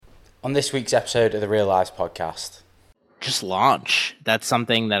On this week's episode of the Real Lives podcast. Just launch. That's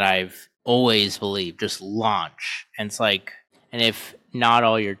something that I've always believed. Just launch. And it's like, and if not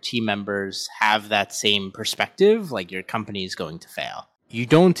all your team members have that same perspective, like your company is going to fail. You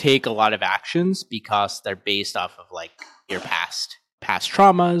don't take a lot of actions because they're based off of like your past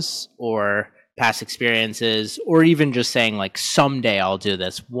traumas or past experiences, or even just saying like, someday I'll do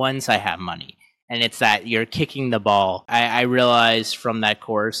this once I have money. And it's that you're kicking the ball. I realized from that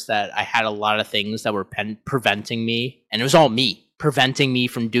course that I had a lot of things that were preventing me, and it was all me, preventing me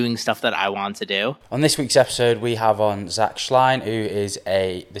from doing stuff that I want to do. On this week's episode, we have on Zach Schleien, who is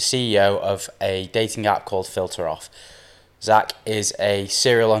the CEO of a dating app called FilterOff. Zach is a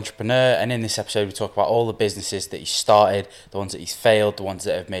serial entrepreneur, and in this episode we talk about all the businesses that he started, the ones that he's failed, the ones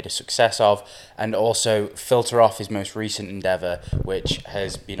that have made a success of, and also FilterOff, his most recent endeavour, which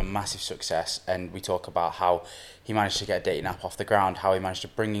has been a massive success. And we talk about how he managed to get a dating app off the ground, how he managed to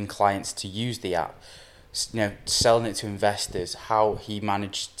bring in clients to use the app, selling it to investors, how he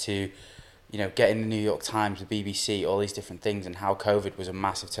managed to get in the New York Times, the BBC, all these different things, and how COVID was a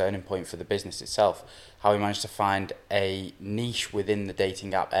massive turning point for the business itself. How he managed to find a niche within the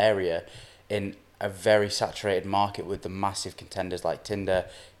dating app area in a very saturated market with the massive contenders like Tinder,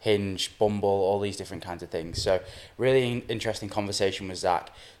 Hinge, Bumble, all these different kinds of things. So really interesting conversation with Zach.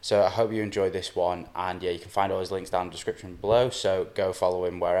 So I hope you enjoyed this one. And yeah, you can find all his links down in the description below. So go follow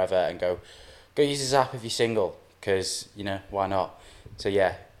him wherever and go use his app if you're single, because, why not? So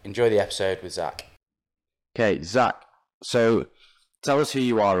yeah, enjoy the episode with Zach. Okay, Zach, so tell us who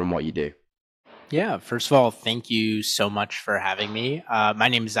you are and what you do. Yeah, first of all, thank you so much for having me. My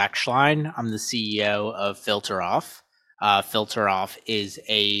name is Zach Schleien. I'm the CEO of FilterOff. FilterOff is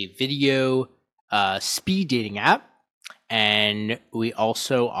a video speed dating app, and we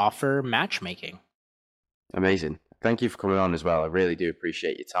also offer matchmaking. Amazing. Thank you for coming on as well. I really do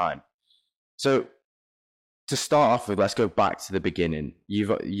appreciate your time. So to start off with, let's go back to the beginning.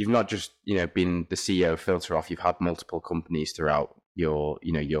 You've not just been the CEO of FilterOff. You've had multiple companies throughout your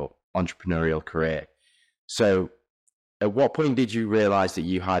entrepreneurial career. So at what point did you realize that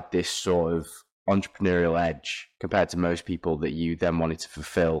you had this sort of entrepreneurial edge compared to most people that you then wanted to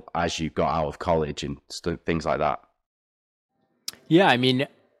fulfill as you got out of college and things like that? Yeah, I mean,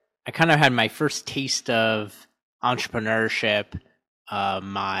 I kind of had my first taste of entrepreneurship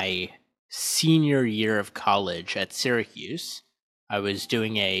my senior year of college at Syracuse. I was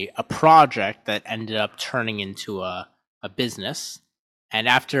doing a project that ended up turning into a business. And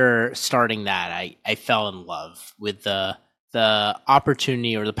after starting that, I fell in love with the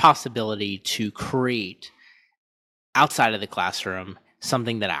opportunity or the possibility to create outside of the classroom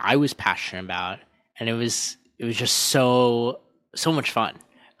something that I was passionate about, and it was just so much fun.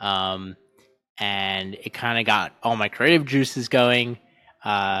 And it kind of got all my creative juices going.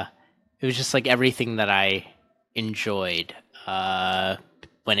 It was just like everything that I enjoyed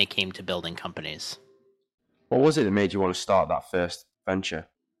when it came to building companies. What was it that made you want to start that first venture?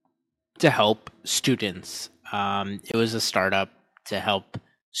 To help students. It was a startup to help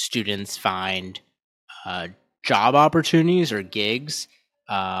students find job opportunities or gigs.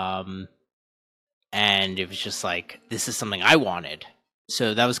 And it was just like, this is something I wanted.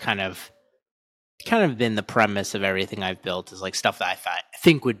 So that was kind of been the premise of everything I've built, is like stuff that I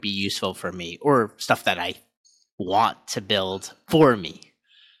think would be useful for me, or stuff that I want to build for me.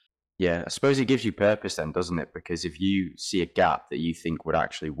 Yeah, I suppose it gives you purpose then, doesn't it? Because if you see a gap that you think would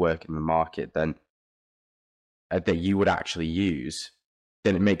actually work in the market, then that you would actually use,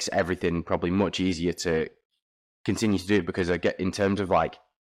 then it makes everything probably much easier to continue to do it. Because I get, in terms of like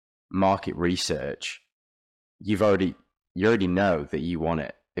market research, you already know that you want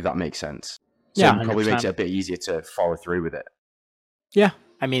it, if that makes sense. So Yeah, it probably 100%. makes it a bit easier to follow through with it. Yeah,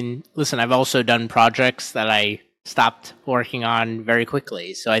 I mean, listen, I've also done projects that I stopped working on very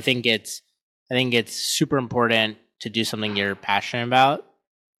quickly. So I think it's super important to do something you're passionate about,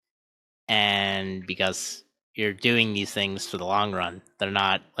 and because you're doing these things for the long run. They're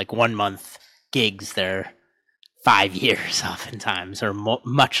not like 1 month gigs; they're 5 years, oftentimes, or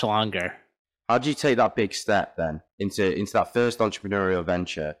much longer. How did you take that big step then into that first entrepreneurial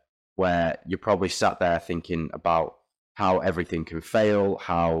venture, where you're probably sat there thinking about how everything can fail,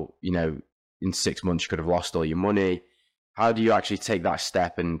 how in 6 months you could have lost all your money? How do you actually take that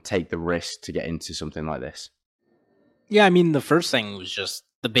step and take the risk to get into something like this? Yeah, I mean, the first thing was just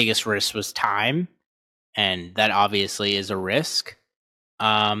the biggest risk was time, and that obviously is a risk.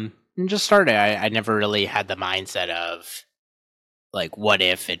 And just started. I never really had the mindset of like, what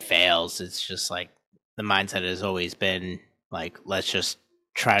if it fails? It's just like the mindset has always been like, let's just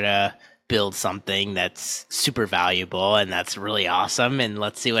try to build something that's super valuable and that's really awesome, and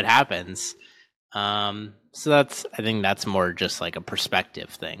let's see what happens. So I think that's more just like a perspective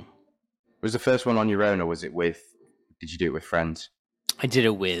thing. Was the first one on your own, or did you do it with friends? I did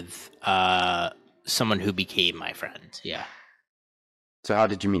it with someone who became my friend. Yeah. So how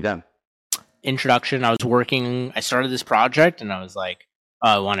did you meet them? Introduction. I started this project and I was like, oh,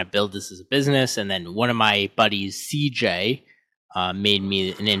 I want to build this as a business. And then one of my buddies, CJ, made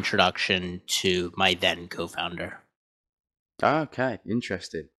me an introduction to my then co-founder. Okay,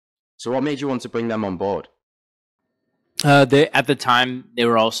 interesting. So what made you want to bring them on board? At the time, they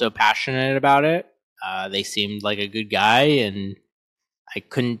were also passionate about it. They seemed like a good guy, and I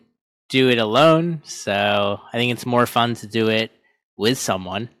couldn't do it alone. So I think it's more fun to do it with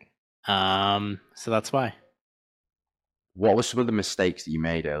someone. So that's why. What were some of the mistakes that you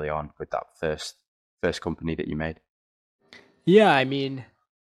made early on with that first company that you made? Yeah, I mean,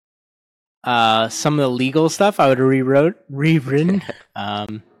 some of the legal stuff I would have rewritten.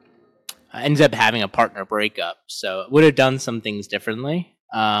 I ended up having a partner breakup, so would have done some things differently.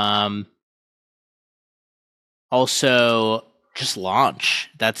 Also, just launch.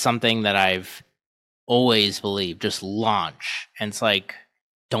 That's something that I've always believed. Just launch, and it's like,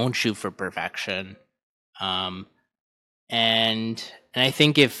 don't shoot for perfection. And I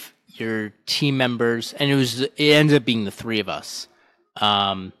think if your team members, and it ended up being the three of us,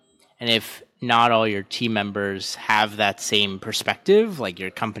 and if not all your team members have that same perspective, like, your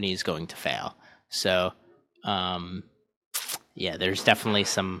company is going to fail. So, yeah, there's definitely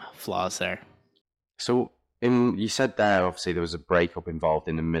some flaws there. So, you said there, obviously, there was a breakup involved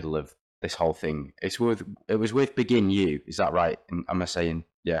in the middle of this whole thing. It was with Begin You, is that right? Am I saying,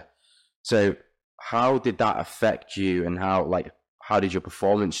 yeah? So, how did that affect you, and how did your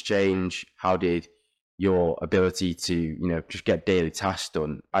performance change? How did your ability to, just get daily tasks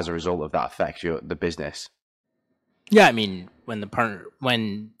done as a result of that affect the business? Yeah, I mean, when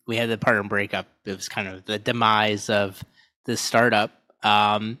we had the partner breakup, it was kind of the demise of the startup.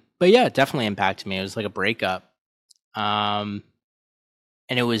 But yeah, it definitely impacted me. It was like a breakup. And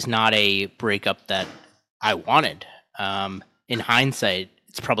it was not a breakup that I wanted. In hindsight,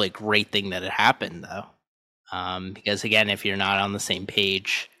 it's probably a great thing that it happened, though. Because again, if you're not on the same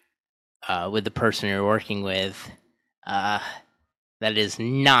page with the person you're working with, that is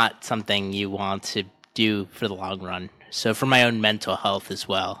not something you want to do for the long run. So for my own mental health as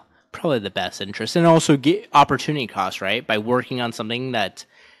well, probably the best interest. And also get opportunity cost, right? By working on something that's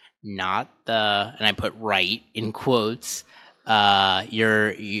not and I put right in quotes,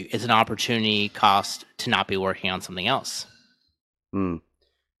 it's an opportunity cost to not be working on something else.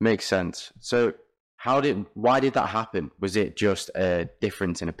 Makes sense. So why did that happen? Was it just a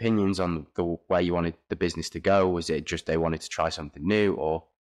difference in opinions on the way you wanted the business to go? Was it just they wanted to try something new, or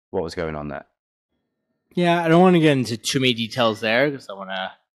what was going on there? Yeah, I don't want to get into too many details there because I want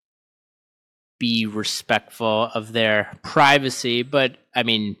to be respectful of their privacy, but I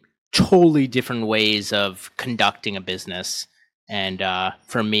mean, totally different ways of conducting a business. And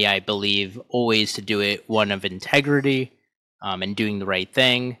for me, I believe always to do it one of integrity and doing the right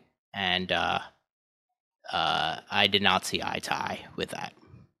thing. And I did not see eye to eye with that.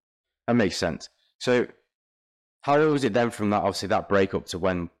 That makes sense. So how was it then from that, obviously, that breakup to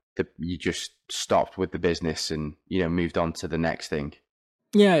when you just stopped with the business and, moved on to the next thing?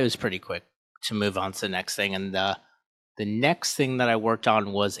 Yeah, it was pretty quick to move on to the next thing. And the next thing that I worked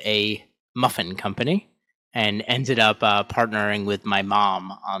on was a muffin company, and ended up partnering with my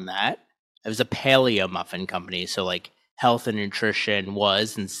mom on that. It was a paleo muffin company. So like health and nutrition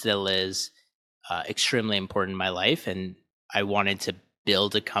was and still is extremely important in my life. And I wanted to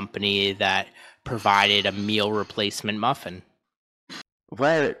build a company that provided a meal replacement muffin.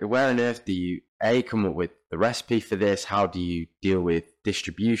 Where on earth do you come up with the recipe for this? How do you deal with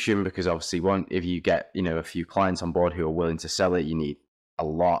distribution? Because obviously, if you get a few clients on board who are willing to sell it, you need a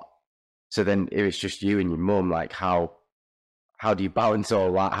lot. So then, if it's just you and your mum, like how do you balance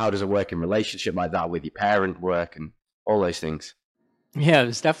all that? How does a working relationship like that with your parent work and all those things? Yeah, it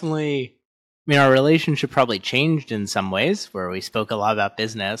was definitely. I mean, our relationship probably changed in some ways, where we spoke a lot about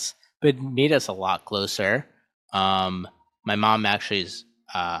business, but it made us a lot closer. My mom actually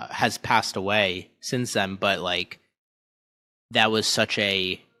has passed away since then, but like that was such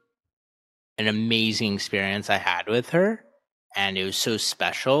an amazing experience I had with her, and it was so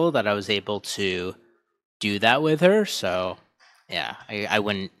special that I was able to do that with her. So yeah, I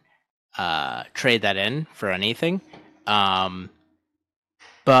wouldn't trade that in for anything. But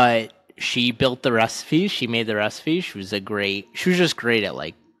she built the recipe. She made the recipe. She was just great at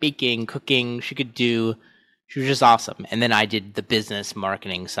like baking, cooking. She was just awesome. And then I did the business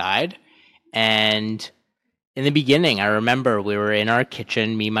marketing side. And in the beginning, I remember we were in our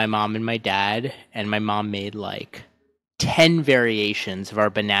kitchen, me, my mom, and my dad, and my mom made like 10 variations of our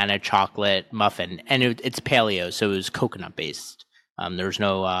banana chocolate muffin. And it's paleo, so it was coconut based. There was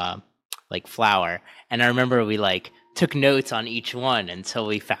no like flour. And I remember we like took notes on each one until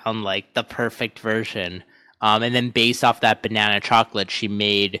we found like the perfect version. And then based off that banana chocolate, she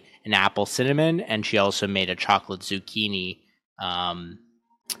made an apple cinnamon, and she also made a chocolate zucchini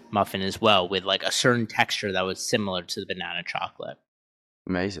muffin as well, with like a certain texture that was similar to the banana chocolate.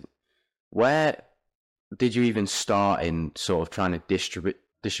 Amazing. Where did you even start in sort of trying to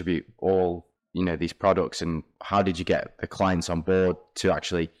distribute all, you know, these products, and how did you get the clients on board to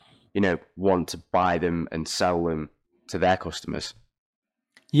actually, you know, want to buy them and sell them to their customers?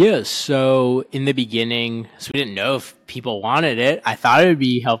 Yeah, so in the beginning, so we didn't know if people wanted it. I thought it would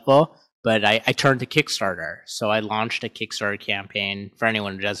be helpful, but I turned to Kickstarter. So I launched a Kickstarter campaign. For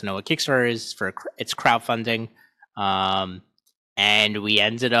anyone who doesn't know what Kickstarter is, it's crowdfunding. And we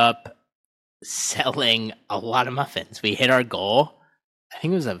ended up selling a lot of muffins. We hit our goal. I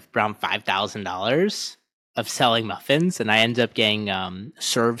think it was around $5,000 of selling muffins, and I ended up getting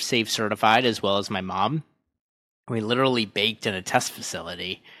Serve Safe certified, as well as my mom. We literally baked in a test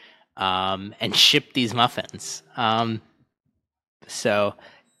facility and shipped these muffins. So,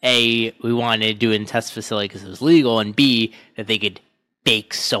 A, we wanted to do it in test facility because it was legal, and B, that they could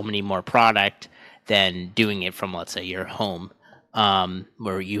bake so many more product than doing it from, let's say, your home,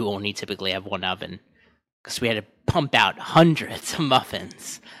 where you only typically have one oven. Because we had to pump out hundreds of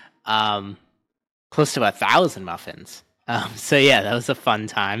muffins, close to 1,000 muffins. So yeah, that was a fun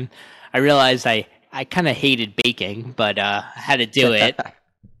time. I realized I kind of hated baking, but I had to do it.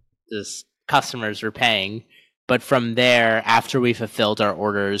 Because customers were paying. But from there, after we fulfilled our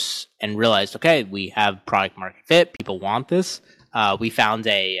orders and realized, okay, we have product market fit, people want this, we found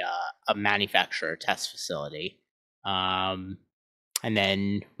a manufacturer test facility. And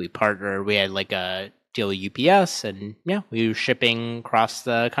then we partnered, we had like a deal with UPS, and yeah, we were shipping across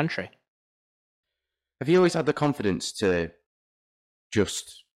the country. Have you always had the confidence to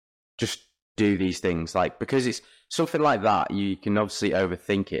just do these things? Like, because it's something like that, you can obviously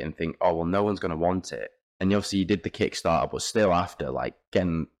overthink it and think, oh, well, no one's going to want it. And obviously you did the Kickstarter, but still after, like,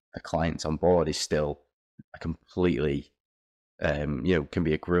 getting a client on board is still a completely, you know, can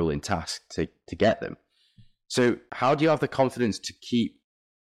be a grueling task to get them. So how do you have the confidence to keep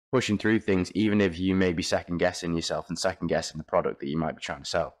pushing through things, even if you may be second guessing yourself and second guessing the product that you might be trying to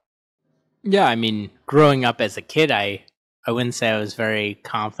sell? Yeah, I mean, growing up as a kid, I wouldn't say I was very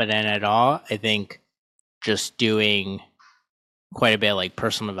confident at all. I think just doing quite a bit of like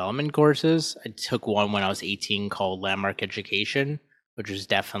personal development courses. I took one when I was 18 called Landmark Education, which was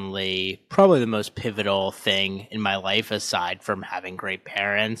definitely probably the most pivotal thing in my life, aside from having great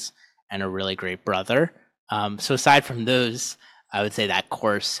parents and a really great brother. So aside from those, I would say that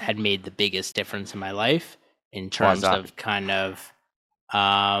course had made the biggest difference in my life in terms of kind of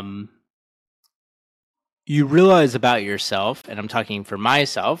you realize about yourself, and I'm talking for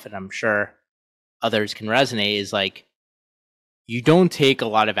myself, and I'm sure others can resonate, is like you don't take a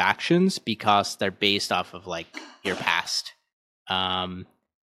lot of actions because they're based off of like your past,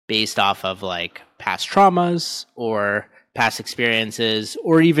 based off of like past traumas or past experiences,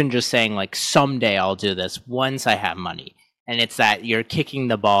 or even just saying like someday I'll do this once I have money. And it's that you're kicking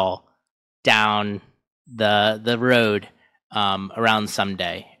the ball down the road around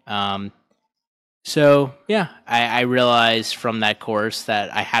someday. So yeah, I realized from that course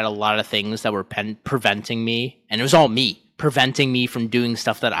that I had a lot of things that were preventing me, and it was all me, preventing me from doing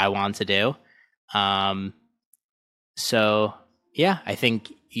stuff that I want to do. So yeah, I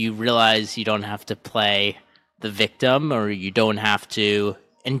think you realize you don't have to play the victim, or you don't have to,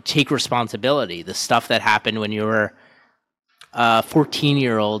 and take responsibility. The stuff that happened when you were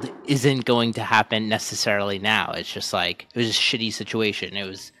 14-year-old isn't going to happen necessarily now. It's just like, it was a shitty situation. It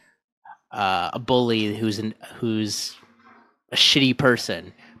was a bully who's a shitty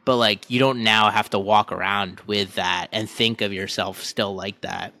person, but like you don't now have to walk around with that and think of yourself still like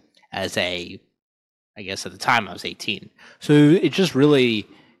that as I guess at the time I was 18. So it just really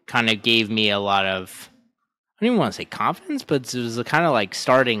kind of gave me a lot of, I don't even want to say confidence, but it was a kind of like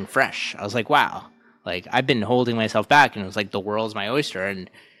starting fresh. I was like, wow, like I've been holding myself back, and it was like the world's my oyster. And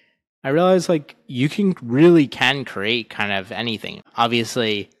I realized like you can create kind of anything.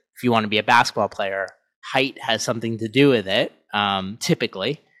 Obviously, if you want to be a basketball player, height has something to do with it,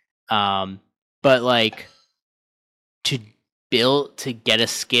 typically. But like to get a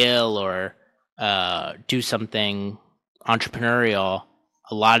skill or do something entrepreneurial,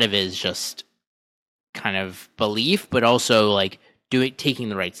 a lot of it is just kind of belief, but also like taking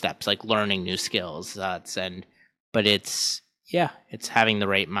the right steps, like learning new skills. But it's having the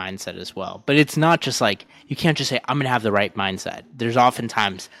right mindset as well. But it's not just like, you can't just say, I'm going to have the right mindset. There's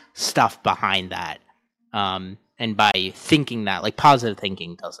oftentimes stuff behind that. And by thinking that, like positive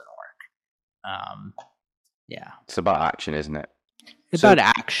thinking doesn't work. It's about action, isn't it? It's about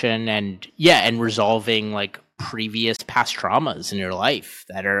action and resolving like previous past traumas in your life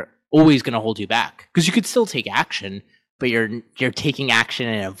that are always going to hold you back. Because you could still take action, but you're taking action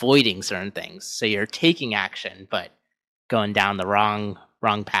and avoiding certain things. So you're taking action, but going down the wrong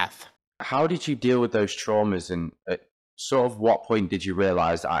path. How did you deal with those traumas, and at sort of what point did you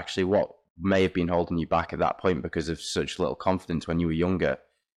realize that actually what may have been holding you back at that point because of such little confidence when you were younger?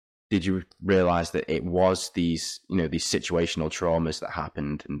 Did you realize that it was these situational traumas that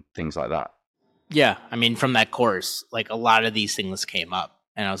happened and things like that? Yeah, I mean, from that course, like a lot of these things came up,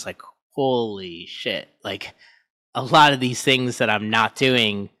 and I was like, holy shit, like a lot of these things that I'm not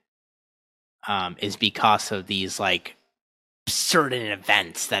doing is because of these like certain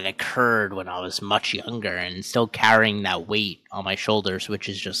events that occurred when I was much younger, and still carrying that weight on my shoulders, which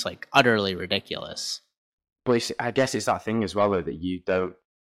is just like utterly ridiculous. But I guess it's that thing as well, though, that you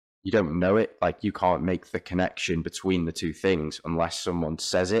don't know it. Like, you can't make the connection between the two things unless someone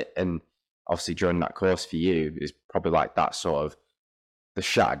says it. And obviously during that course for you is probably like that sort of the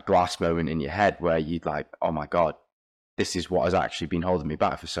shattered glass moment in your head where you'd like, oh my God, this is what has actually been holding me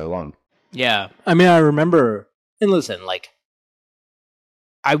back for so long. Yeah. I mean, I remember, and listen, like,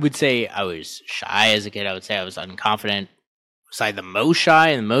 I would say I was shy as a kid. I would say I was unconfident. Was I the most shy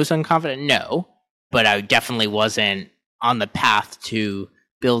and the most unconfident? No. But I definitely wasn't on the path to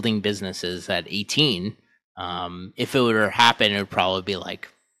building businesses at 18. If it would have happened, it would probably be like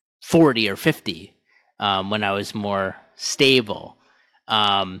 40 or 50 when I was more stable.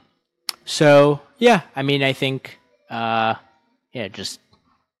 So, yeah, I mean, I think, it just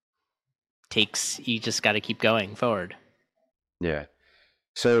you just got to keep going forward. Yeah.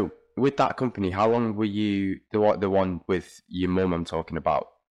 So with that company, how long were you, the one with your mum I'm talking about,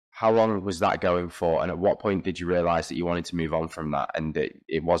 how long was that going for? And at what point did you realize that you wanted to move on from that and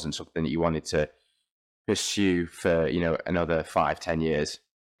it wasn't something that you wanted to pursue for, another 5-10 years?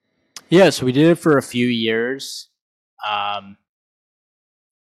 Yeah, so we did it for a few years. I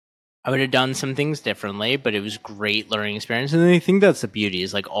would have done some things differently, but it was great learning experience. And I think that's the beauty,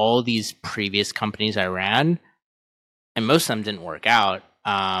 is like all these previous companies I ran, and most of them didn't work out.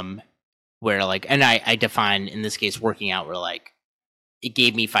 Where like, and I define in this case working out where like it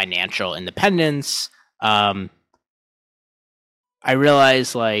gave me financial independence. I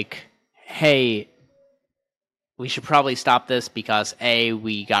realized like, hey, we should probably stop this because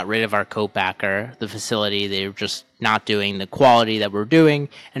we got rid of our co-packer, the facility. They were just not doing the quality that we're doing.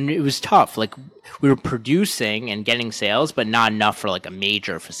 And it was tough. Like, we were producing and getting sales, but not enough for like a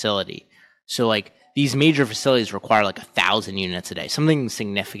major facility. So like these major facilities require like 1,000 units a day, something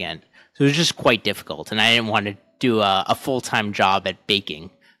significant. So it was just quite difficult. And I didn't want to do a full-time job at baking.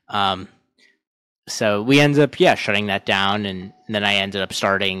 So we ended up, shutting that down. And then I ended up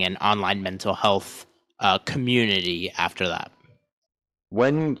starting an online mental health community after that.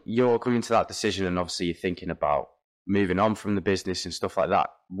 When you're coming to that decision and obviously you're thinking about moving on from the business and stuff like that,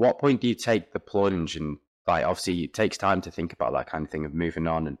 what point do you take the plunge? And like, obviously it takes time to think about that kind of thing of moving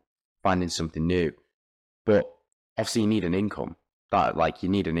on and finding something new, but obviously you need an income.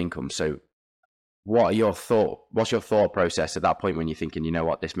 So what's your thought process at that point when you're thinking, you know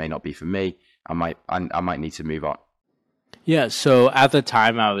what, this may not be for me, I might need to move on? Yeah, so at the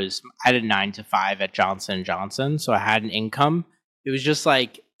time I had a 9-to-5 at Johnson & Johnson, so I had an income. It was just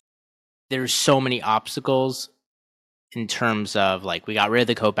like there's so many obstacles in terms of like we got rid of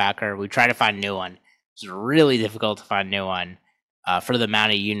the co-packer, we tried to find a new one. It was really difficult to find a new one for the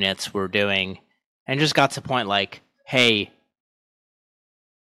amount of units we're doing, and just got to the point like, hey,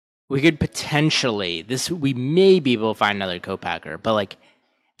 we could potentially we may be able to find another co-packer, but like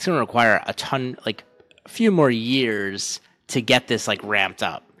it's going to require a few more years to get this like ramped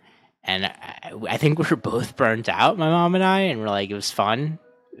up. And I think we were both burnt out, my mom and I, and we're like, it was fun.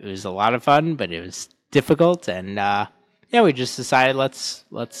 It was a lot of fun, but it was difficult. And we just decided let's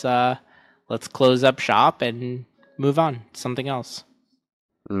close up shop and move on to something else.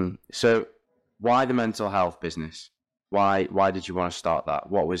 So why the mental health business? Why did you want to start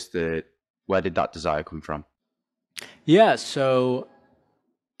that? Where did that desire come from? Yeah, so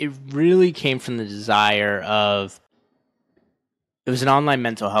it really came from the desire of, it was an online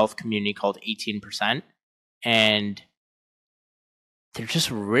mental health community called 18%, and there just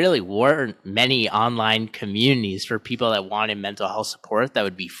really weren't many online communities for people that wanted mental health support that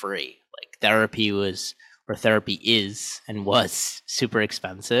would be free. Like therapy was or therapy is and was super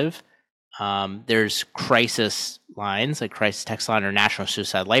expensive. There's crisis lines like crisis text line or national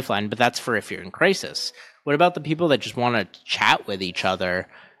suicide lifeline, but that's for if you're in crisis. What about the people that just want to chat with each other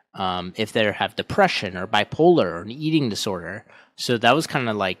if they have depression or bipolar or an eating disorder? So that was kind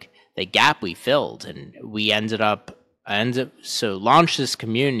of like the gap we filled, and we launched this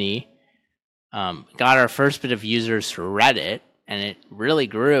community, got our first bit of users through Reddit, and it really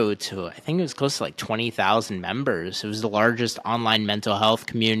grew to, I think it was close to like 20,000 members. It was the largest online mental health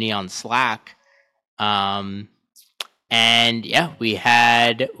community on Slack. And yeah, we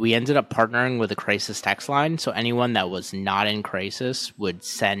ended up partnering with a crisis text line. So anyone that was not in crisis would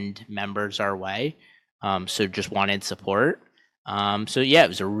send members our way. So just wanted support. So yeah, it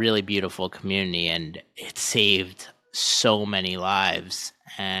was a really beautiful community, and it saved so many lives.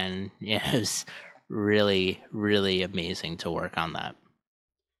 And yeah, it was really, really amazing to work on that.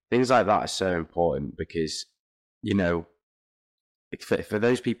 Things like that are so important because, you know, for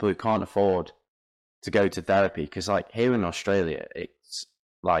those people who can't afford to go to therapy, because like here in Australia, it's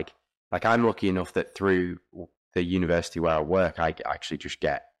like I'm lucky enough that through the university where I work, I actually just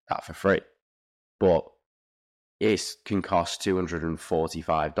get that for free. But it can cost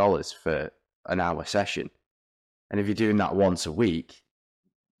 $245 for an hour session. And if you're doing that once a week,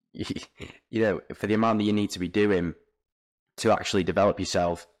 you know, for the amount that you need to be doing to actually develop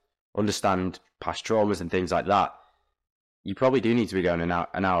yourself, understand past traumas and things like that, you probably do need to be going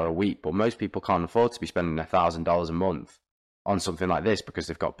an hour a week. But most people can't afford to be spending $1,000 a month on something like this because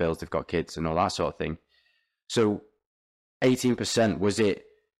they've got bills, they've got kids and all that sort of thing. So 18%, was it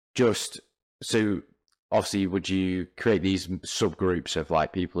just, so obviously would you create these subgroups of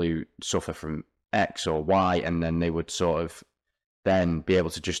like people who suffer from X or Y, and then they would sort of then be able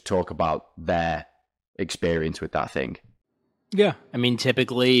to just talk about their experience with that thing? Yeah. I mean,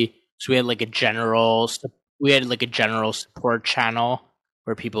 typically, so we had like a general support channel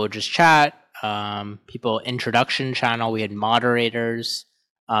where people would just chat, people introduction channel, we had moderators,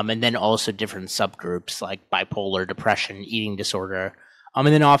 and then also different subgroups like bipolar, depression, eating disorder. And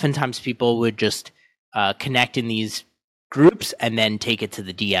then oftentimes people would just connect in these groups and then take it to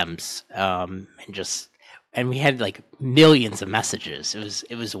the DMs, and we had like millions of messages.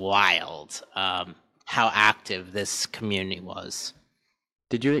 It was wild how active this community was.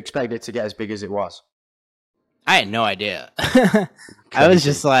 Did you expect it to get as big as it was? I had no idea. I was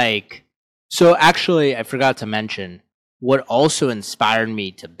just like, so actually, I forgot to mention what also inspired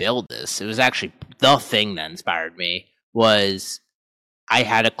me to build this. It was actually the thing that inspired me was I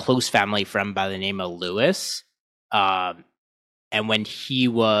had a close family friend by the name of Lewis. And when he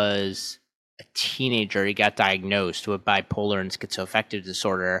was a teenager, he got diagnosed with bipolar and schizoaffective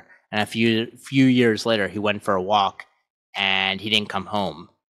disorder. And a few years later, he went for a walk and he didn't come home.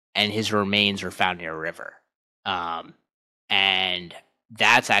 And his remains were found near a river. And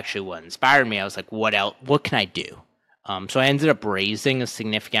that's actually what inspired me. I was like, what else? What can I do? So I ended up raising a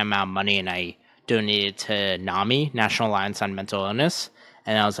significant amount of money, and I donated to NAMI, National Alliance on Mental Illness.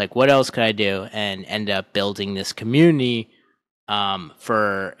 And I was like, what else could I do? And ended up building this community and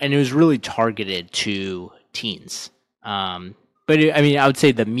it was really targeted to teens. But I would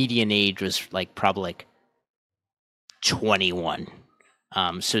say the median age was like probably like 21.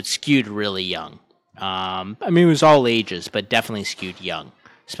 So it skewed really young. It was all ages, but definitely skewed young,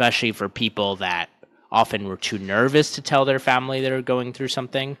 especially for people that often were too nervous to tell their family they were going through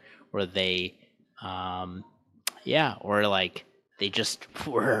something, or they, or like they just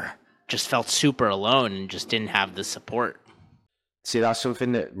felt super alone and just didn't have the support. See, that's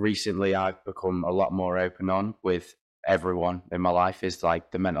something that recently I've become a lot more open on with everyone in my life, is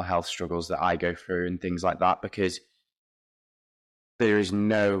like the mental health struggles that I go through and things like that, because there is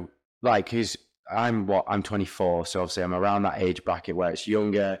no, like, because I'm 24, so obviously I'm around that age bracket where it's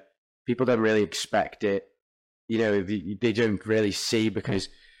younger. People don't really expect it. You know, they don't really see, because,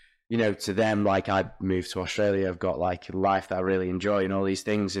 you know, to them, like, I moved to Australia, I've got like a life that I really enjoy and all these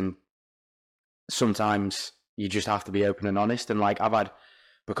things, and sometimes you just have to be open and honest. And like,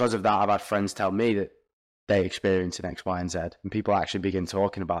 because of that, I've had friends tell me that they experience an X, Y, and Z, and people actually begin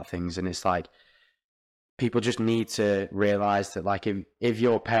talking about things. And it's like, people just need to realize that, like, if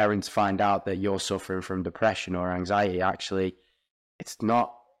your parents find out that you're suffering from depression or anxiety, actually, it's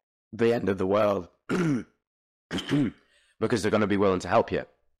not the end of the world, because they're going to be willing to help you.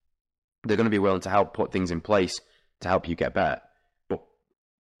 They're going to be willing to help put things in place to help you get better. But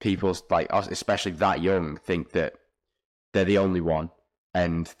people, like us, especially that young, think that they're the only one,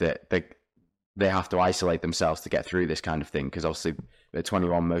 and that they have to isolate themselves to get through this kind of thing, because obviously at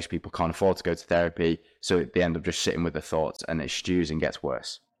 21 most people can't afford to go to therapy, so they end up just sitting with their thoughts, and it stews and gets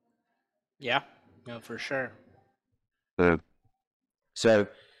worse. Yeah, No, for sure. Uh, so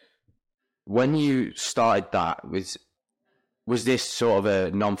when you started that, was this sort of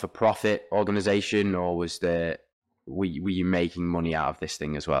a non-for-profit organization, or were you making money out of this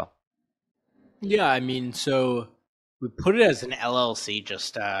thing as well? Yeah, I mean, so we put it as an LLC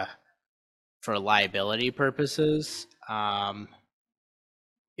just for liability purposes.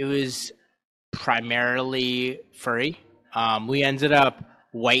 It was primarily free. We ended up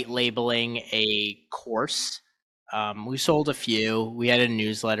white labeling a course. We sold a few. We had a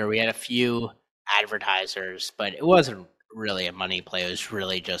newsletter. We had a few advertisers, but it wasn't really a money play. It was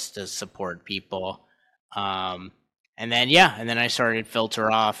really just to support people. Um, and then I started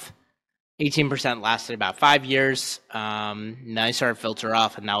Filter Off. 18% lasted about 5 years. And then I started Filter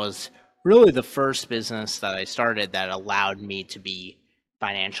Off, and that was really the first business that I started that allowed me to be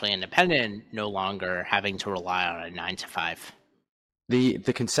financially independent, no longer having to rely on a 9 to 5.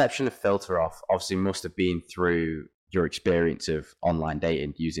 The conception of filter off obviously must have been through your experience of online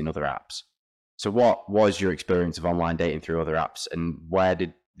dating using other apps. So what was your experience of online dating through other apps, and where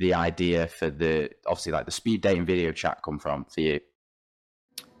did the idea for the obviously like the speed dating video chat come from for you?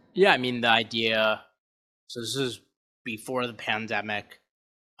 Yeah, I mean, the idea, so this is before the pandemic.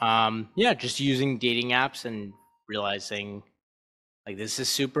 Yeah, just using dating apps and realizing like this is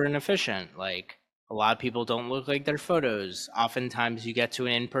super inefficient. Like a lot of people don't look like their photos. Oftentimes you get to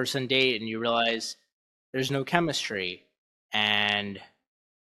an in-person date and you realize there's no chemistry. And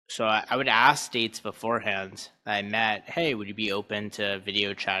so I would ask dates beforehand that I met, hey, would you be open to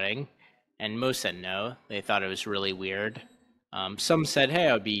video chatting? And most said no. They thought it was really weird. Some said, hey,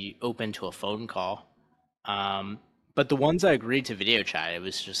 I would be open to a phone call. Um, but the ones I agreed to video chat, it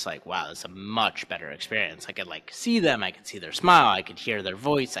was just like, wow, it's a much better experience. I could like see them, I could see their smile, I could hear their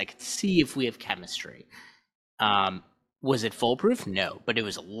voice, I could see if we have chemistry. Um, was it foolproof? No, but it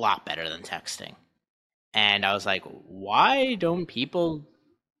was a lot better than texting. And I was like, why don't dating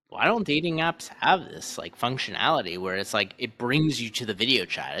apps have this like functionality where it's like it brings you to the video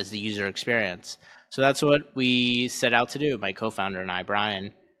chat as the user experience? So that's what we set out to do, my co-founder and I,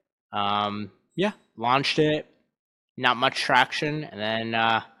 Brian. Yeah, launched it, not much traction, and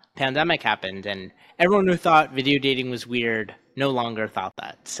then pandemic happened, and everyone who thought video dating was weird no longer thought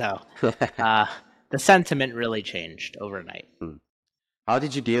that. So the sentiment really changed overnight. How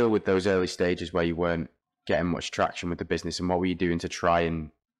did you deal with those early stages where you weren't getting much traction with the business, and what were you doing to try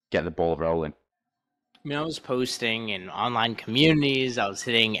and get the ball rolling? I mean, I was posting in online communities. I was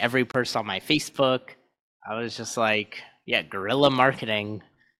hitting every person on my Facebook. I was just like, yeah, guerrilla marketing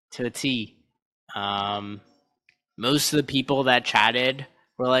to a T. Most of the people that chatted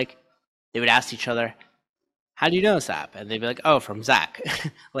were like, they would ask each other, how do you know this app? And they'd be like, oh, from Zach.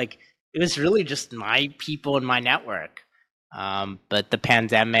 Like, it was really just my people in my network. But the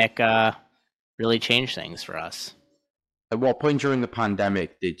pandemic really changed things for us. At what point during the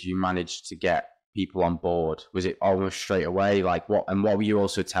pandemic did you manage to get people on board? Was it almost straight away? Like what were you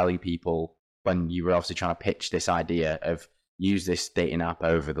also telling people when you were obviously trying to pitch this idea of use this dating app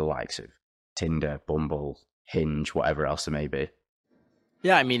over the likes of Tinder, Bumble, Hinge, whatever else there may be?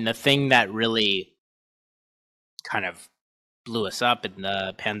 Yeah, I mean, the thing that really kind of blew us up in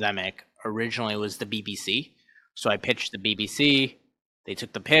the pandemic originally was the BBC. So I pitched the BBC. They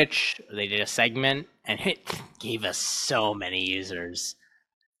took the pitch, they did a segment, and it gave us so many users,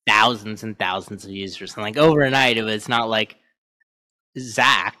 thousands and thousands of users. And like overnight, it was not like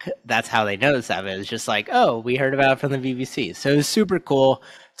Zach, that's how they noticed that. It was just like, oh, we heard about it from the BBC. So it was super cool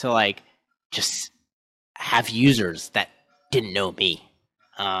to like just have users that didn't know me.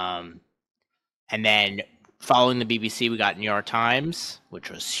 And then following the BBC, we got New York Times, which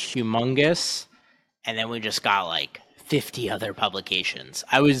was humongous. And then we just got like 50 other publications.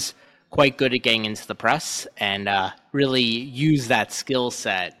 I was quite good at getting into the press and really use that skill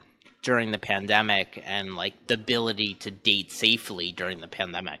set during the pandemic and like the ability to date safely during the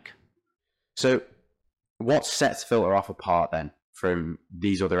pandemic. So what sets Filter Off apart then from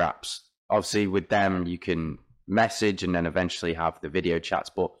these other apps? Obviously with them you can message and then eventually have the video chats,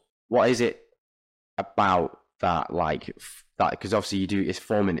 but what is it about that, like that, because obviously you do, it's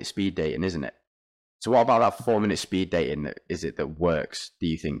 4-minute speed dating, isn't it? So what about that 4-minute speed dating that works, do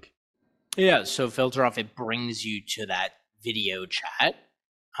you think? Yeah, so Filter Off, it brings you to that video chat.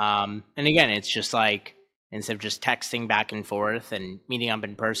 And again, it's just like, instead of just texting back and forth and meeting up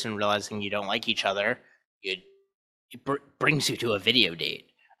in person, realizing you don't like each other, it brings you to a video date.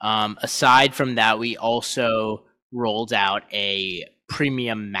 Aside from that, we also rolled out a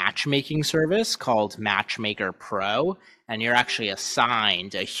premium matchmaking service called Matchmaker Pro, and you're actually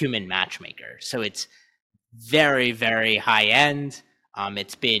assigned a human matchmaker. So it's very, very high end.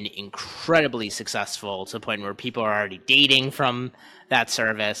 It's been incredibly successful to the point where people are already dating from that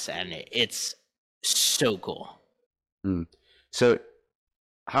service, and it's so cool. So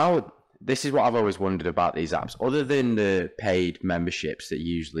how this is what I've always wondered about these apps. Other than the paid memberships that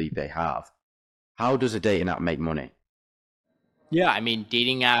usually they have, how does a dating app make money? Yeah, I mean,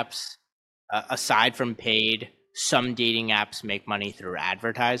 dating apps, aside from paid, some dating apps make money through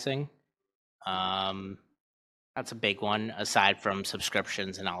advertising. That's a big one, aside from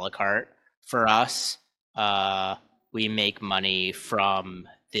subscriptions and a la carte. For us, we make money from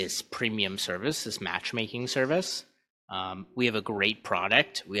this premium service, this matchmaking service. We have a great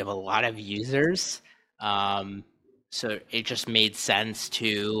product. We have a lot of users. So it just made sense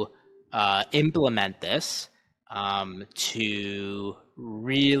to implement this to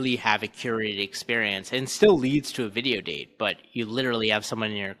really have a curated experience, and still leads to a video date, but you literally have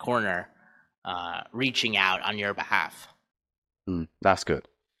someone in your corner reaching out on your behalf. That's good.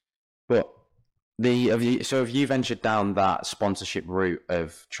 But have you ventured down that sponsorship route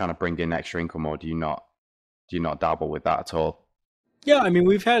of trying to bring in extra income, or do you not dabble with that at all? Yeah, I mean,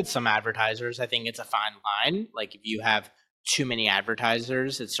 we've had some advertisers. I think it's a fine line. Like, if you have too many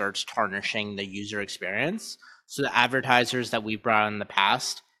advertisers, it starts tarnishing the user experience. So the advertisers that we've brought in the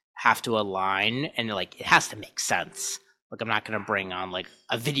past have to align, and like, it has to make sense. Like, I'm not going to bring on like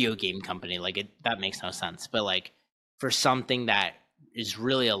a video game company. Like, that makes no sense. But like, for something that is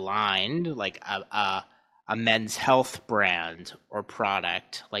really aligned, like a men's health brand or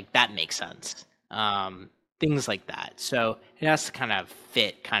product, like that makes sense. Things like that. So it has to kind of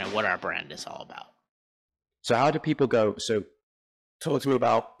fit kind of what our brand is all about. So how do people go? So talk to me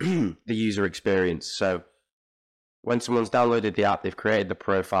about the user experience. So when someone's downloaded the app, they've created the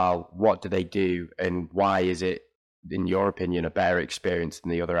profile, what do they do, and why is it, in your opinion, a better experience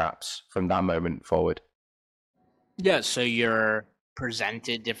than the other apps from that moment forward? Yeah, so you're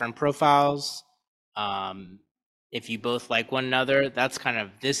presented different profiles. If you both like one another, that's kind of,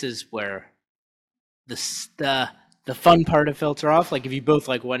 this is where the fun part of FilterOff. Like, if you both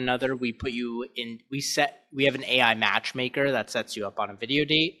like one another, we put you in. We have an AI matchmaker that sets you up on a video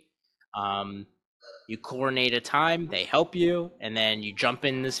date. You coordinate a time, they help you, and then you jump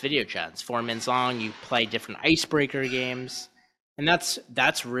in this video chat. It's 4 minutes long. You play different icebreaker games, and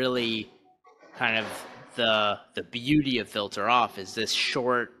that's really kind of the beauty of FilterOff, is this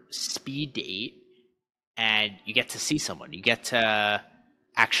short speed date, and you get to see someone. You get to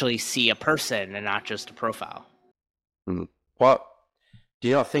actually see a person and not just a profile. What do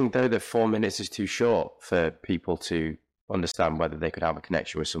you not think, though, that 4 minutes is too short for people to understand whether they could have a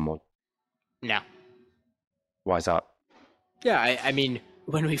connection with someone? No. Why is that? Yeah, I mean,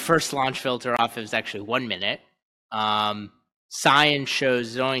 when we first launched FilterOff, it was actually 1 minute. Science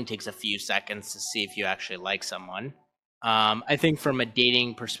shows it only takes a few seconds to see if you actually like someone. I think from a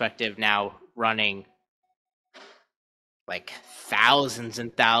dating perspective now, running like thousands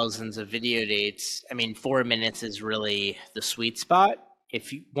and thousands of video dates, I mean, 4 minutes is really the sweet spot.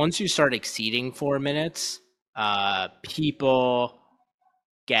 Once you start exceeding 4 minutes, people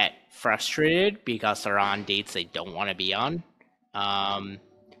get frustrated because they're on dates they don't want to be on.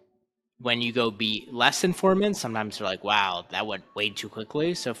 When you go be less than 4 minutes, sometimes they're like, wow, that went way too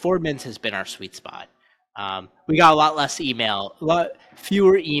quickly. So 4 minutes has been our sweet spot. We got a lot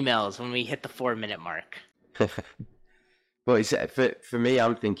fewer emails when we hit the 4 minute mark. But for me,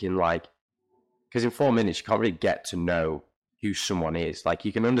 I'm thinking, like, because in 4 minutes you can't really get to know who someone is. Like,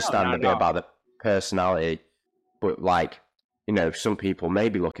 you can understand a bit about the personality, but like, some people may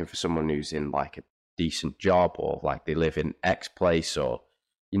be looking for someone who's in like a decent job, or like they live in X place, or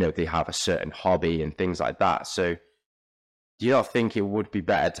they have a certain hobby and things like that. So do you not think it would be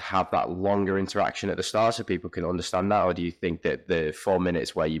better to have that longer interaction at the start so people can understand that? Or do you think that the 4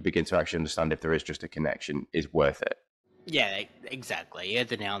 minutes where you begin to actually understand if there is just a connection is worth it? Yeah, exactly. You hit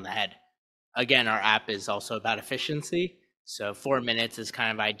the nail on the head. Again, our app is also about efficiency. So 4 minutes is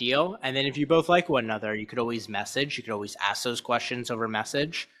kind of ideal. And then if you both like one another, you could always message. You could always ask those questions over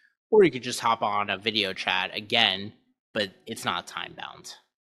message. Or you could just hop on a video chat again, but it's not time bound.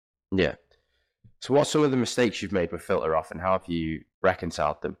 Yeah. So what's some of the mistakes you've made with FilterOff, and how have you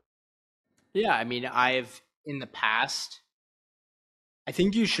reconciled them? Yeah, I mean, in the past, I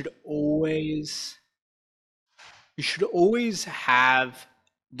think you should always have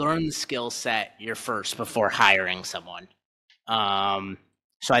learn the skill set you're first before hiring someone.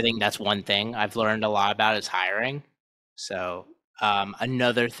 So I think that's one thing I've learned a lot about is hiring. So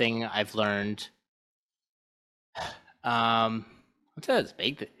another thing I've learned, what's that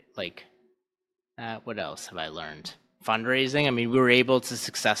big, like, what else have I learned? Fundraising. I mean, we were able to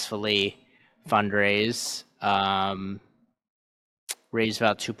successfully fundraise. raised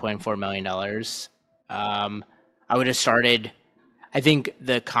about $2.4 million. I would have started, I think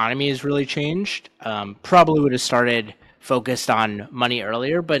the economy has really changed. Probably would have started focused on money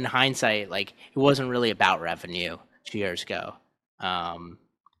earlier, but in hindsight, like it wasn't really about revenue 2 years ago. And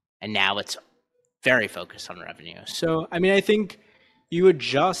now it's very focused on revenue. So, I mean, I think you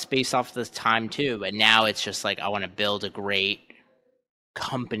adjust based off this time too. And now it's just like, I want to build a great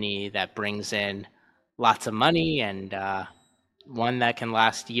company that brings in lots of money and one that can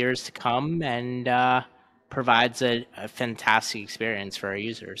last years to come and provides a fantastic experience for our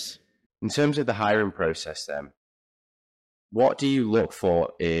users. In terms of the hiring process, then, what do you look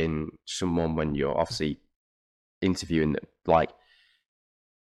for in someone when you're obviously interviewing them? Like,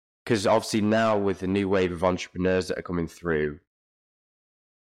 because obviously now with the new wave of entrepreneurs that are coming through,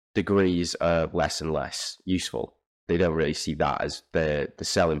 degrees are less and less useful. They don't really see that as the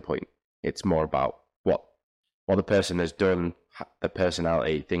selling point. It's more about what the person has done, the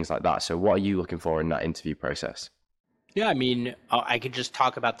personality, things like that. So what are you looking for in that interview process? Yeah, I mean, I could just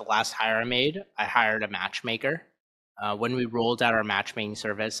talk about the last hire I made. I hired a matchmaker. When we rolled out our matchmaking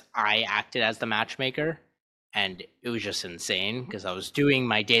service, I acted as the matchmaker, and it was just insane because I was doing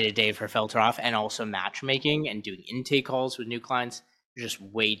my day-to-day for FilterOff and also matchmaking and doing intake calls with new clients. It was just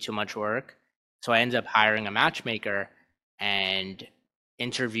way too much work. So I ended up hiring a matchmaker and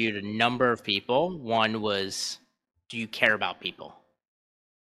interviewed a number of people. One was, do you care about people?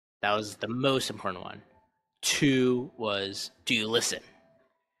 That was the most important one. 2 was, do you listen?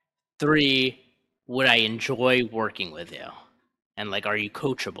 3, would I enjoy working with you? And like, are you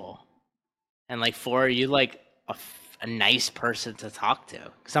coachable? And like 4, are you like a nice person to talk to?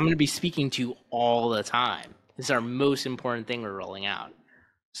 Because I'm going to be speaking to you all the time. This is our most important thing we're rolling out.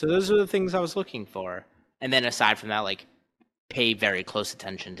 So those are the things I was looking for. And then aside from that, like, pay very close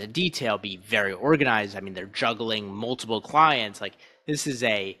attention to detail, be very organized. I mean, they're juggling multiple clients. Like, this is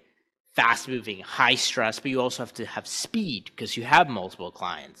a fast moving, high stress, but you also have to have speed because you have multiple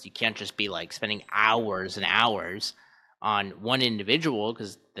clients. You can't just be like spending hours and hours on one individual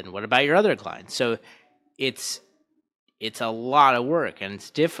because then what about your other clients? So it's a lot of work and it's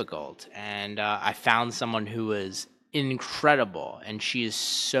difficult. And I found someone who was incredible and she is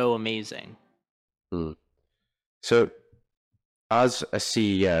so amazing. So as a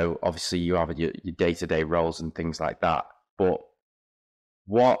CEO, obviously you have your day-to-day roles and things like that, but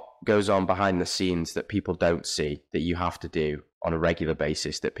what goes on behind the scenes that people don't see that you have to do on a regular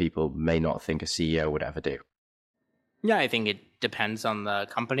basis that people may not think a CEO would ever do? Yeah, I think it depends on the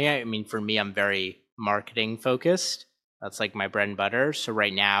company. I mean, for me, I'm very marketing focused. That's like my bread and butter. So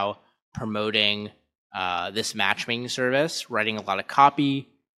right now, promoting this matchmaking service, writing a lot of copy,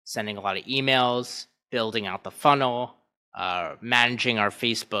 sending a lot of emails, building out the funnel, managing our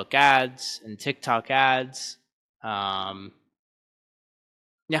Facebook ads and TikTok ads.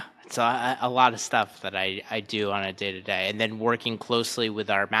 Yeah, it's a lot of stuff that I do on a day-to-day. And then working closely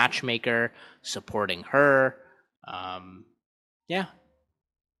with our matchmaker, supporting her. Yeah.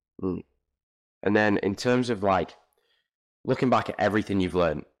 And then in terms of like looking back at everything you've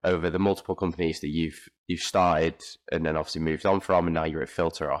learned over the multiple companies that you've started and then obviously moved on from, and now you're at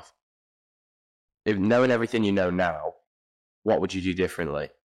FilterOff. If knowing everything you know now, what would you do differently?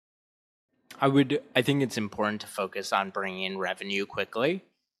 I think it's important to focus on bringing in revenue quickly,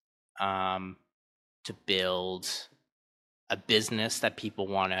 to build a business that people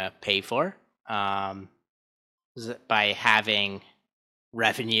want to pay for. By having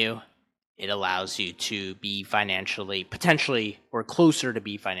revenue, it allows you to be financially, potentially, or closer to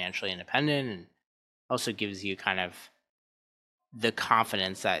be financially independent, and also gives you kind of the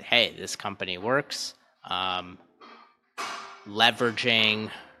confidence that, hey, this company works.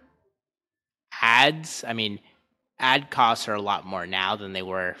 Leveraging ads. I mean, ad costs are a lot more now than they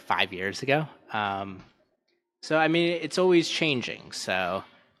were 5 years ago. So, I mean, it's always changing. So,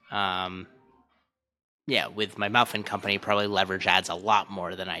 yeah, with my muffin company, probably leverage ads a lot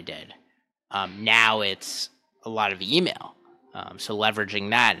more than I did. Now it's a lot of email. So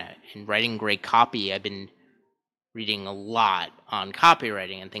leveraging that and writing great copy. I've been reading a lot on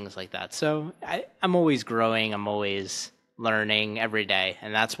copywriting and things like that. So I'm always growing. I'm always learning every day.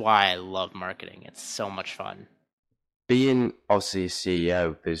 And that's why I love marketing. It's so much fun. Being obviously a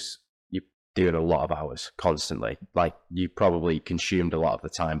CEO, you're doing a lot of hours constantly. Like you probably consumed a lot of the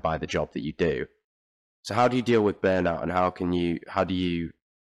time by the job that you do. So how do you deal with burnout, and how do you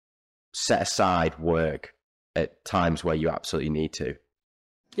set aside work at times where you absolutely need to?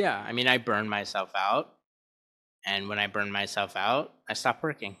 Yeah, I mean, I burn myself out. And when I burn myself out, I stop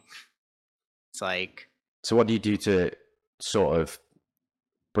working. It's like... So what do you do to sort of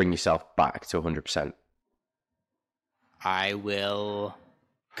bring yourself back to 100%? I will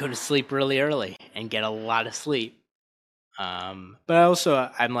go to sleep really early and get a lot of sleep. But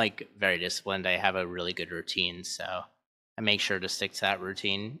I'm like very disciplined. I have a really good routine, so I make sure to stick to that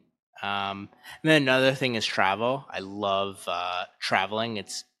routine. And then another thing is travel. I love traveling.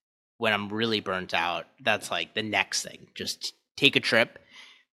 It's when I'm really burnt out. That's like the next thing. Just take a trip.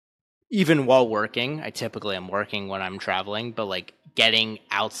 Even while working, I typically am working when I'm traveling, but like getting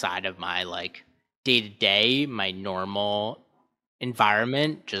outside of my like day to day, my normal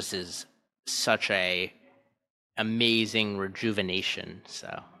environment just is such a amazing rejuvenation.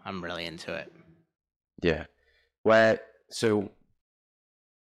 So I'm really into it. Yeah. So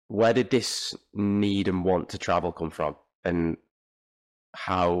where did this need and want to travel come from? And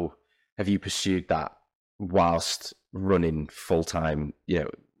how have you pursued that whilst running full-time,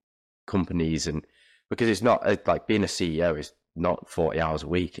 companies? And because it's not like being a CEO is not 40 hours a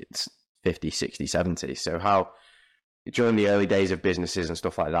week, it's 50, 60, 70. So how, during the early days of businesses and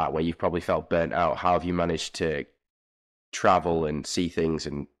stuff like that, where you've probably felt burnt out, how have you managed to travel and see things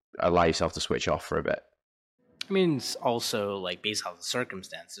and allow yourself to switch off for a bit? I mean, it's also like based on the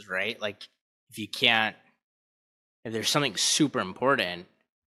circumstances, right? Like if there's something super important,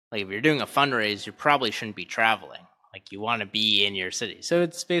 like if you're doing a fundraise, you probably shouldn't be traveling. Like you want to be in your city. So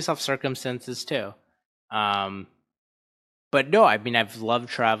it's based off circumstances too. But no, I mean, I've loved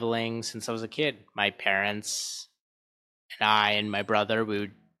traveling since I was a kid. My parents and I and my brother,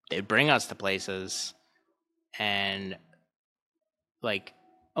 they'd bring us to places, and like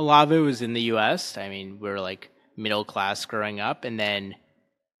a lot of it was in the U.S. I mean, we were like middle class growing up, and then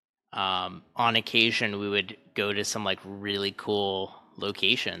on occasion we would go to some like really cool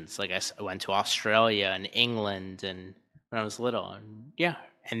locations. Like I went to Australia and England, and when I was little, and yeah,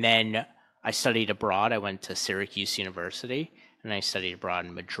 and then I studied abroad. I went to Syracuse University, and I studied abroad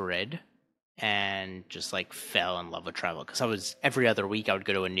in Madrid, and just like fell in love with travel because every other week I would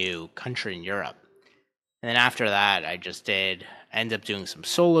go to a new country in Europe. And then after that, I ended up doing some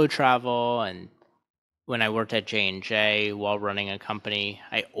solo travel. And when I worked at J&J while running a company,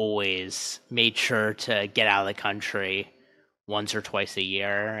 I always made sure to get out of the country once or twice a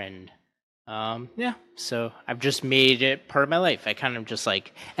year. And yeah, so I've just made it part of my life. I kind of just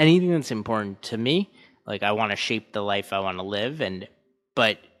like anything that's important to me. Like I want to shape the life I want to live,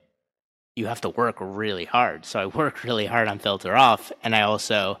 but you have to work really hard. So I work really hard on FilterOff, and I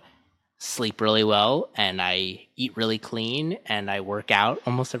also sleep really well, and I eat really clean, and I work out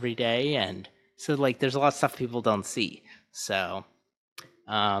almost every day. And so like there's a lot of stuff people don't see. So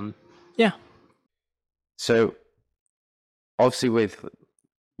yeah. So obviously with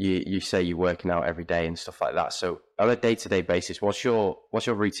you say you're working out every day and stuff like that. So on a day-to-day basis, what's your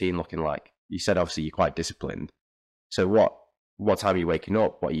routine looking like? You said obviously you're quite disciplined. So what time are you waking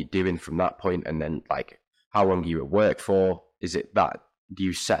up? What are you doing from that point? And then like how long are you at work for? Is it that, do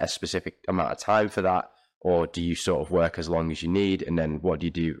you set a specific amount of time for that? Or do you sort of work as long as you need? And then what do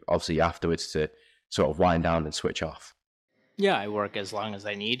you do obviously afterwards to sort of wind down and switch off? Yeah, I work as long as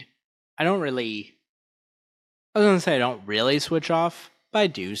I need. I don't really I was gonna say I don't really switch off, but I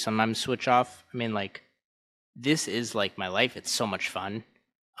do sometimes switch off. I mean, like, this is like my life. It's so much fun.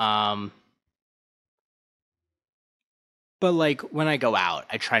 Um, but like when I go out,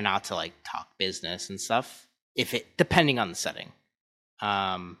 I try not to like talk business and stuff. Depending on the setting.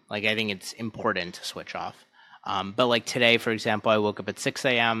 Like I think it's important to switch off. But like today, for example, I woke up at 6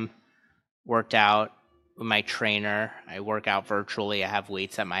 a.m., worked out with my trainer. I work out virtually. I have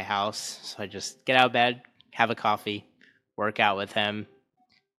weights at my house. So I just get out of bed, have a coffee, work out with him,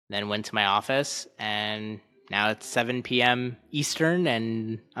 then went to my office, and now it's 7 p.m. Eastern,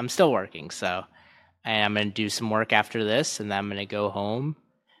 and I'm still working. So I'm going to do some work after this, and then I'm going to go home,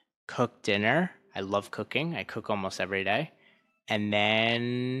 cook dinner. I love cooking. I cook almost every day. And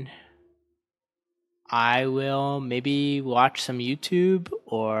then I will maybe watch some YouTube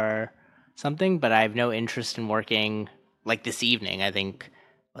or something, but I have no interest in working like this evening. I think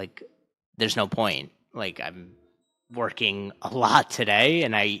like there's no point. Like I'm working a lot today,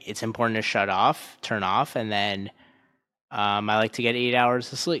 and it's important to turn off, and then I like to get 8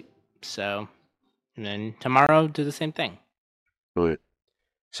 hours of sleep. So, and then tomorrow do the same thing. Brilliant.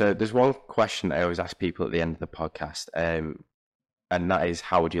 So there's one question I always ask people at the end of the podcast, and that is,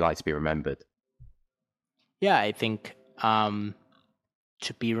 how would you like to be remembered? Yeah, I think to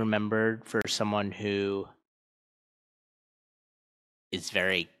be remembered for someone who is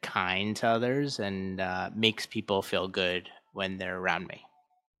very kind to others and makes people feel good when they're around me.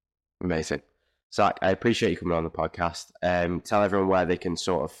 Amazing. Zach, I appreciate you coming on the podcast. Tell everyone where they can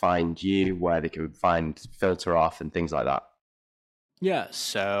sort of find you, where they can find FilterOff and things like that. Yeah,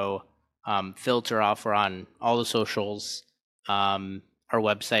 so FilterOff, we're on all the socials. Our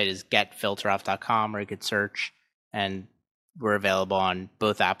website is getfilteroff.com, or you could search, and we're available on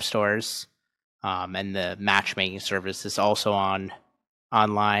both app stores. And the matchmaking service is also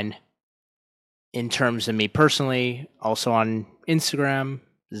online. In terms of me personally, also on Instagram,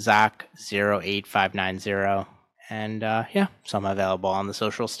 Zach08590. And so I'm available on the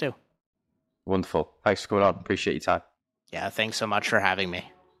socials too. Wonderful. Thanks for coming on. Appreciate your time. Yeah, thanks so much for having me.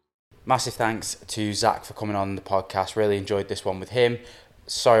 Massive thanks to Zach for coming on the podcast. Really enjoyed this one with him.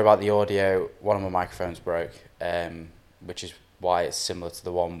 Sorry about the audio. One of my microphones broke, which is why it's similar to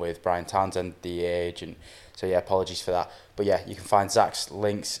the one with Brian Townsend, the agent. So yeah, apologies for that. But yeah, you can find Zach's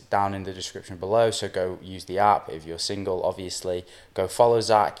links down in the description below. So go use the app if you're single, obviously. Go follow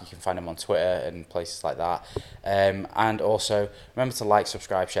Zach. You can find him on Twitter and places like that. And also remember to like,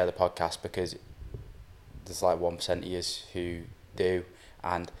 subscribe, share the podcast, because there's like 1% of you who do,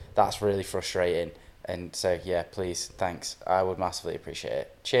 and that's really frustrating. And so yeah, please, thanks. I would massively appreciate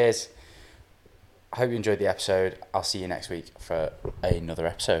it. Cheers. I hope you enjoyed the episode. I'll see you next week for another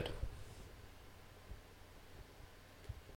episode.